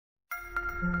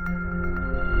So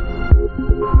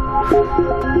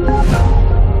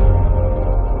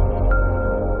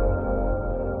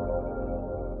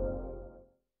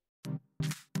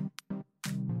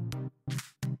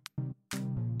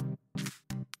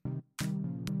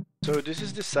this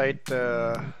is the site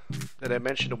that I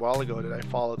mentioned a while ago that I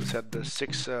followed. It had the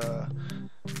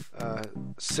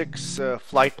six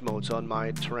flight modes on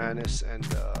my Taranis and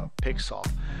Pixhawk.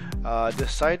 The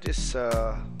site is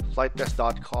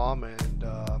flighttest.com, and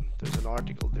there's an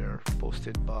article there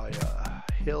posted by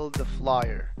Hill the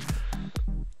Flyer.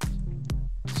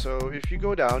 So if you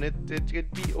go down, it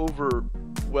could be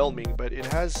overwhelming, but it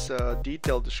has a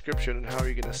detailed description on how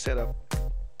you're gonna set up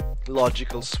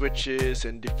logical switches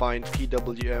and define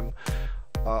PWM.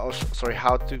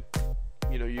 How to,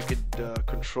 you could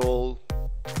control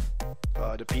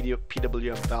the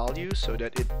PWM value so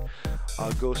that it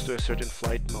goes to a certain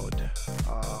flight mode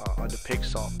on the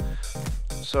Pixhawk.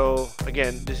 So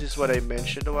again, this is what I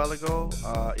mentioned a while ago.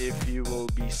 If you will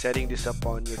be setting this up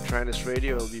on your Taranis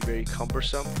radio, it will be very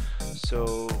cumbersome.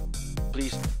 So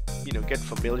please, get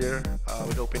familiar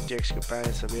with OpenTX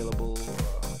Companion. Available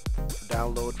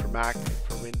download for Mac and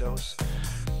for Windows.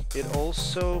 It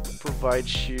also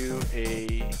provides you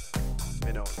a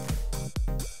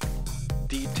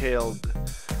detailed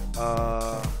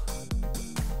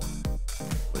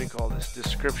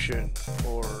description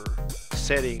or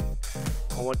setting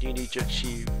on what you need to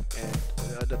achieve, and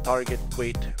the target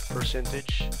weight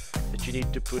percentage that you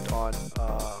need to put on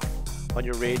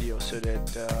your radio so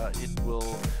that it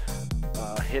will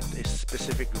hit a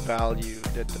specific value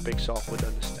that the Pixhawk would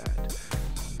understand.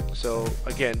 So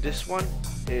again, this one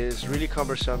is really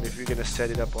cumbersome if you're gonna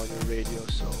set it up on your radio.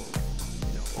 So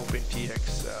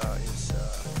OpenTX is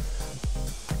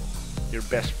your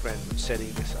best friend when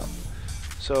setting this up.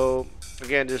 So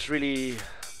again, there's really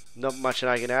not much that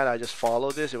I can add. I just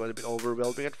followed this. It was a bit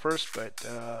overwhelming at first, but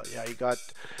yeah,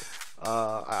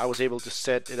 I was able to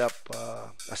set it up.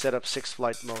 I set up 6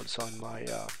 flight modes on my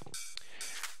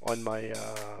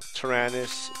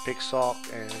Taranis, Pixhawk,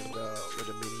 and with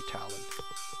a mini Talon.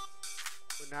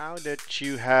 So now that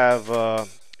you have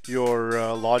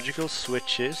your logical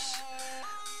switches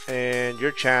and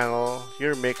your channel,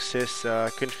 your mixes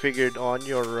configured on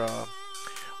your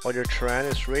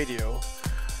Taranis radio,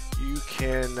 you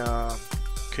can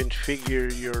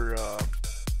configure your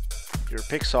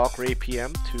Pixhawk or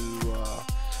APM to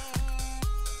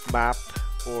map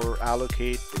or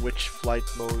allocate which flight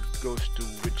mode goes to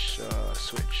which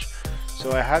switch.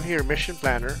 So I have here Mission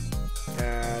Planner.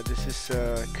 This is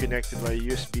connected by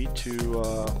USB to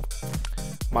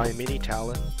my mini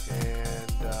Talon,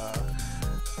 and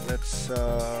let's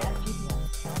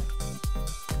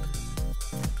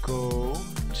go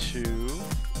to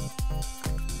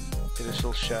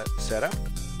initial setup,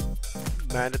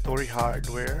 mandatory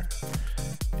hardware,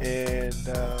 and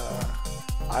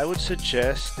I would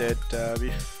suggest that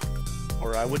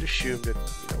I would assume that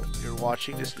you're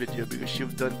watching this video because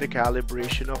you've done the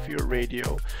calibration of your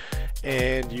radio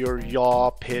and your yaw,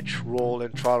 pitch, roll,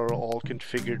 and throttle are all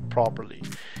configured properly.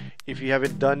 If you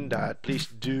haven't done that, please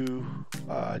do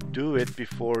it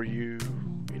before you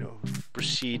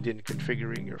proceed in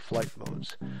configuring your flight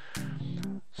modes.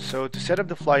 So to set up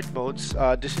the flight modes,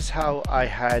 this is how I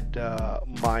had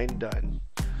mine done.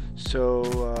 So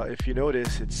if you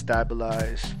notice, it's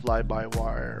stabilize,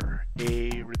 fly-by-wire,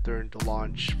 A, return to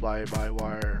launch,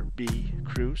 fly-by-wire, B,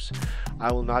 cruise.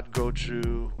 I will not go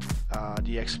through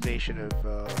the explanation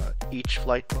of each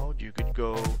flight mode. You could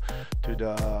go to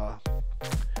the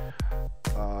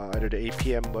either the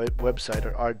APM website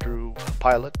or Ardru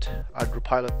Pilot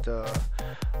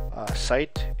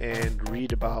site and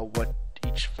read about what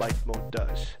each flight mode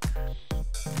does.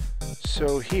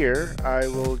 So here I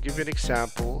will give you an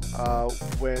example.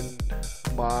 When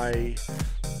my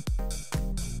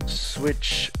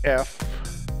switch F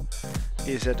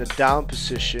is at the down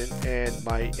position and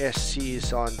my SC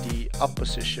is on the up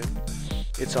position,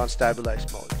 it's on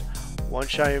stabilized mode.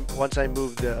 Once I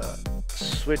move the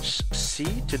switch C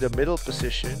to the middle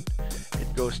position,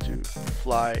 it goes to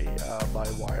fly by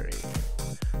wire A.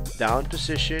 Down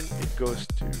position, it goes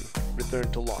to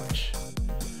return to launch.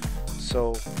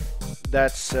 So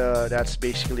that's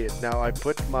basically it. Now I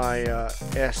put my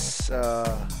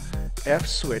F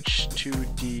switch to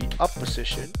the up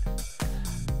position.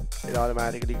 It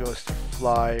automatically goes to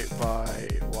fly by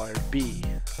wire B.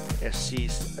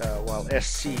 While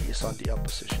SC is on the up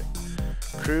position.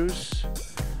 Cruise,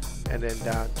 and then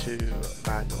down to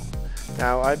manual.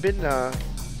 Now I've been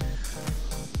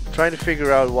trying to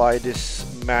figure out why this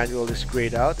manual is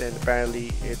grayed out, and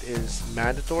apparently it is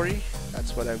mandatory.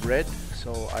 That's what I've read,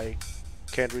 so I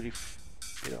can't really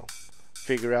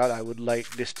figure out. I would like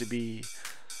this to be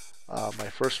my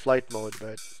first flight mode,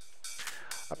 but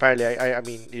apparently, I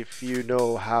mean, if you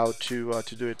know how to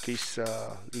do it, please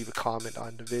leave a comment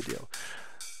on the video.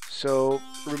 So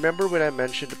remember when I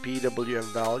mentioned the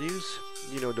PWM values?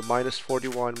 You know, the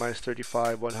 -41,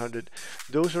 -35, 100.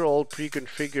 Those are all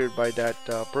pre-configured by that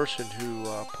person who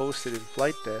posted in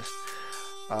flight test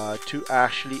to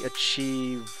actually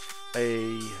achieve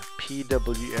a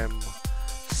PWM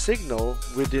signal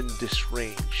within this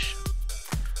range.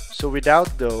 So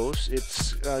without those,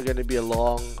 it's going to be a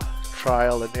long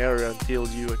trial and error until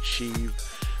you achieve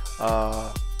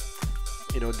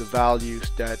you know, the values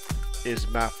that is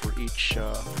mapped for each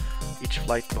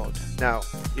flight mode. Now,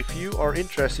 if you are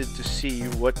interested to see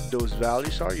what those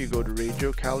values are, you go to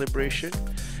radio calibration,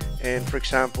 and for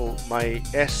example, my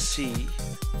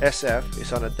SF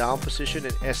is on a down position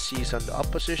and SC is on the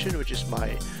up position, which is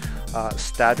my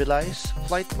stabilized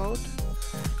flight mode.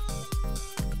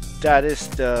 That is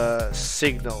the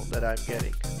signal that I'm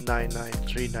getting,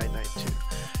 993,992.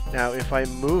 Now, if I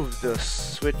move the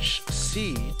switch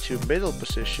C to middle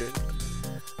position,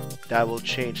 that will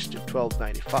change to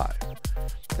 1295.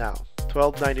 Now,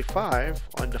 1295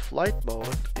 on the flight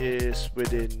mode is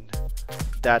within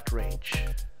that range,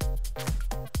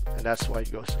 and that's why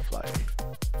it goes to fly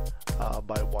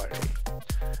by wiring,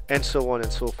 and so on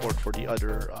and so forth for the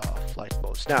other flight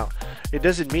modes. Now, it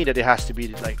doesn't mean that it has to be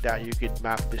like that. You could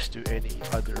map this to any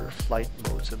other flight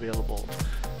modes available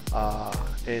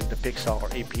in the Pixhawk or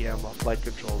APM flight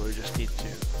controller. You just need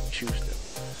to choose them.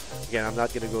 Again, I'm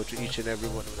not going to go to each and every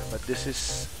one of them, but this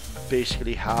is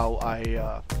basically how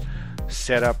I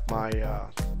set up my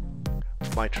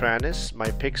my Taranis, my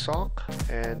Pixhawk,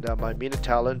 and my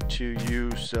Minotaurus to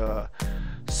use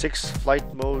 6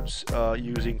 flight modes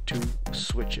using 2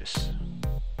 switches.